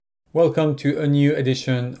Welcome to a new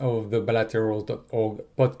edition of the Bilaterals.org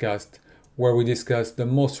podcast, where we discuss the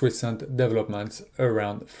most recent developments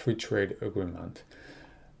around free trade agreement.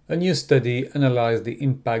 A new study analyzed the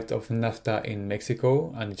impact of NAFTA in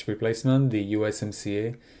Mexico and its replacement, the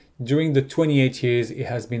USMCA, during the 28 years it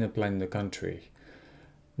has been applied in the country.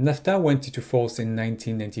 NAFTA went into force in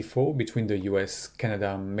 1994 between the US,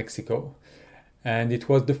 Canada, and Mexico, and it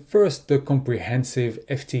was the first comprehensive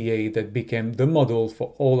FTA that became the model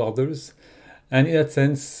for all others. And in that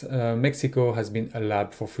sense, Mexico has been a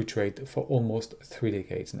lab for free trade for almost 3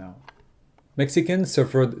 decades now. Mexicans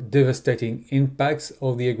suffered devastating impacts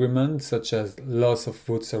of the agreement, such as loss of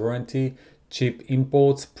food sovereignty, cheap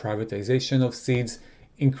imports, privatization of seeds,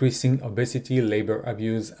 increasing obesity, labor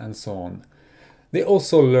abuse, and so on. They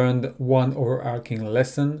also learned one overarching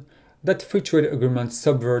lesson: that free trade agreements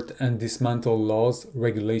subvert and dismantle laws,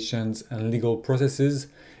 regulations, and legal processes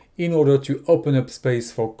in order to open up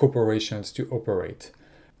space for corporations to operate.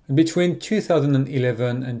 Between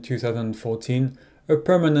 2011 and 2014, a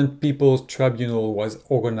permanent People's Tribunal was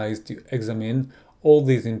organized to examine all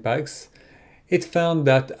these impacts. It found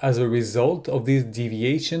that as a result of this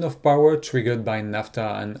deviation of power triggered by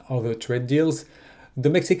NAFTA and other trade deals, the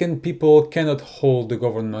Mexican people cannot hold the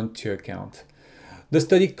government to account. The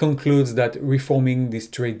study concludes that reforming these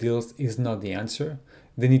trade deals is not the answer.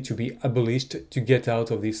 They need to be abolished to get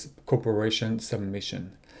out of this corporation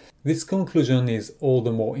submission. This conclusion is all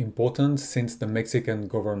the more important since the Mexican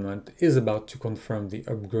government is about to confirm the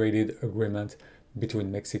upgraded agreement between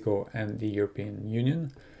Mexico and the European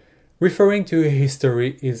Union. Referring to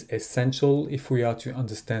history is essential if we are to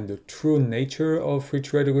understand the true nature of free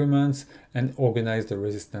trade agreements and organize the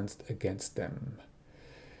resistance against them.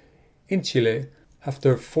 In Chile,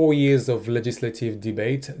 after 4 years of legislative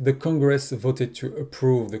debate, the Congress voted to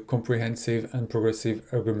approve the Comprehensive and Progressive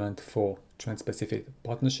Agreement for Trans-Pacific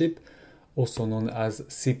Partnership, also known as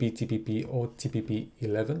CPTPP or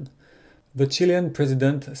TPP-11. The Chilean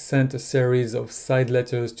president sent a series of side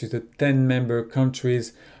letters to the 10 member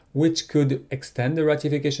countries which could extend the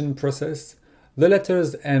ratification process. The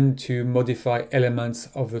letters aimed to modify elements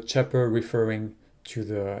of the chapter referring to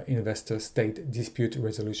the investor-state dispute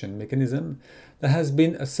resolution mechanism that has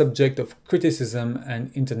been a subject of criticism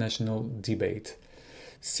and international debate.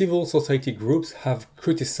 Civil society groups have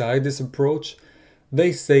criticized this approach.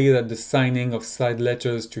 They say that the signing of side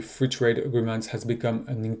letters to free trade agreements has become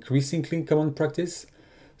an increasingly common practice.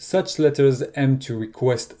 Such letters aim to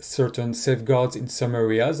request certain safeguards in some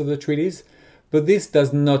areas of the treaties, but this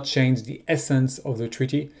does not change the essence of the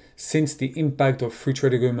treaty, since the impact of free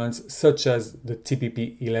trade agreements such as the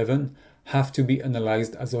TPP-11 have to be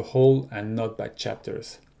analyzed as a whole and not by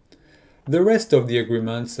chapters. The rest of the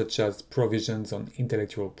agreements, such as provisions on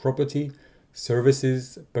intellectual property,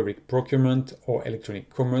 services, public procurement, or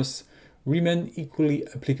electronic commerce, remain equally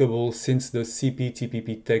applicable since the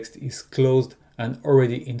CPTPP text is closed and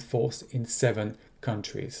already in force in 7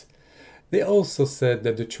 countries. They also said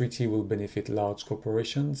that the treaty will benefit large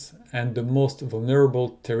corporations, and the most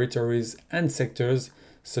vulnerable territories and sectors,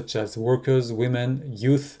 such as workers, women,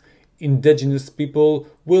 youth, indigenous people,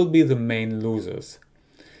 will be the main losers.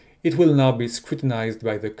 It will now be scrutinized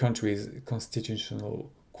by the country's constitutional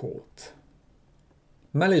court.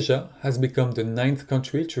 Malaysia has become the 9th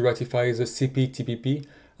country to ratify the CPTPP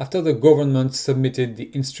after the government submitted the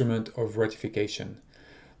instrument of ratification.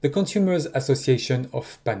 The Consumers Association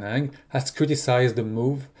of Penang has criticized the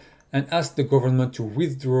move and asked the government to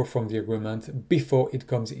withdraw from the agreement before it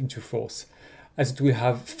comes into force, as it will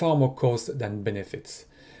have far more costs than benefits.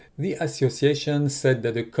 The association said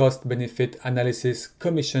that the cost-benefit analysis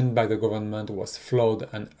commissioned by the government was flawed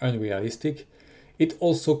and unrealistic. It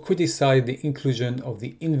also criticized the inclusion of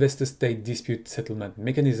the investor-state dispute settlement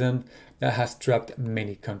mechanism that has trapped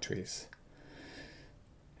many countries.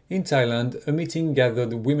 In Thailand, a meeting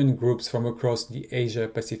gathered women groups from across the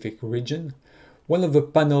Asia-Pacific region. One of the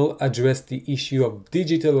panel addressed the issue of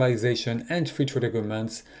digitalization and free trade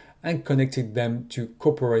agreements and connected them to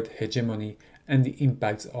corporate hegemony and the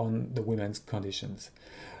impacts on the women's conditions.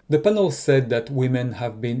 The panel said that women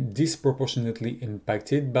have been disproportionately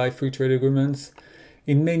impacted by free trade agreements.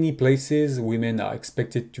 In many places, women are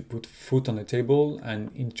expected to put food on the table,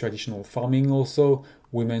 and in traditional farming also,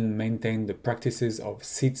 women maintain the practices of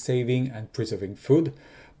seed saving and preserving food.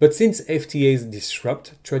 But since FTAs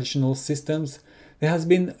disrupt traditional systems, there has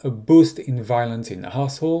been a boost in violence in the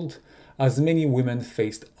household, as many women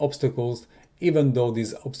faced obstacles, even though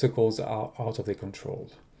these obstacles are out of their control.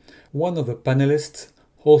 One of the panelists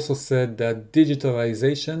also said that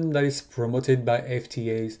digitalization that is promoted by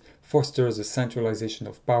FTAs fosters a centralization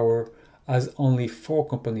of power, as only 4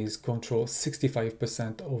 companies control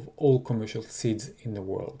 65% of all commercial seeds in the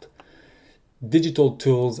world. Digital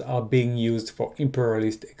tools are being used for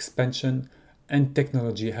imperialist expansion, and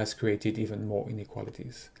technology has created even more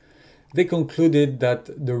inequalities. They concluded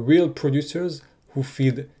that the real producers who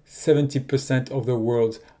feed 70% of the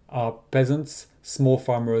world are peasants, small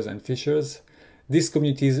farmers, and fishers. These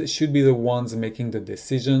communities should be the ones making the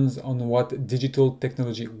decisions on what digital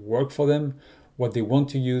technology works for them, what they want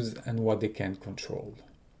to use, and what they can control.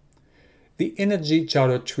 The Energy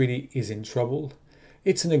Charter Treaty is in trouble.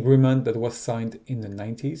 It's an agreement that was signed in the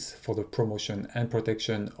 90s for the promotion and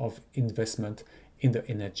protection of investment in the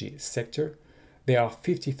energy sector. There are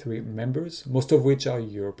 53 members, most of which are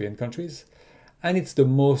European countries, and it's the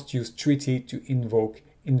most used treaty to invoke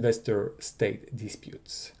investor-state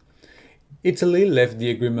disputes. Italy left the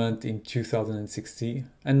agreement in 2016,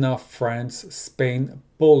 and now France, Spain,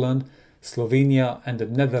 Poland, Slovenia, and the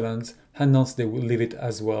Netherlands announced they will leave it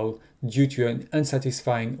as well due to an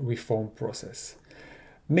unsatisfying reform process.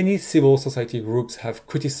 Many civil society groups have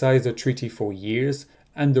criticized the treaty for years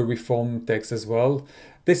and the reform text as well.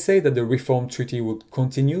 They say that the reform treaty would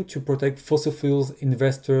continue to protect fossil fuels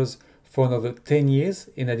investors for another 10 years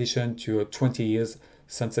in addition to a 20 years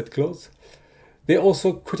sunset clause. They're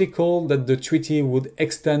also critical that the treaty would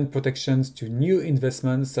extend protections to new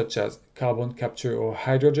investments such as carbon capture or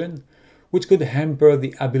hydrogen, which could hamper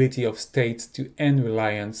the ability of states to end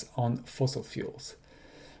reliance on fossil fuels.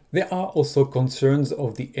 There are also concerns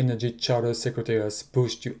of the Energy Charter Secretariat's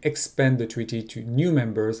push to expand the treaty to new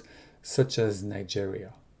members such as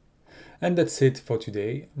Nigeria. And that's it for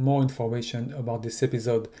today. More information about this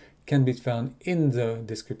episode can be found in the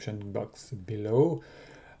description box below.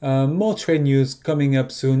 More trade news coming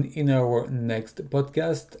up soon in our next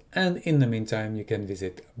podcast, and in the meantime you can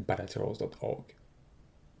visit bilaterals.org.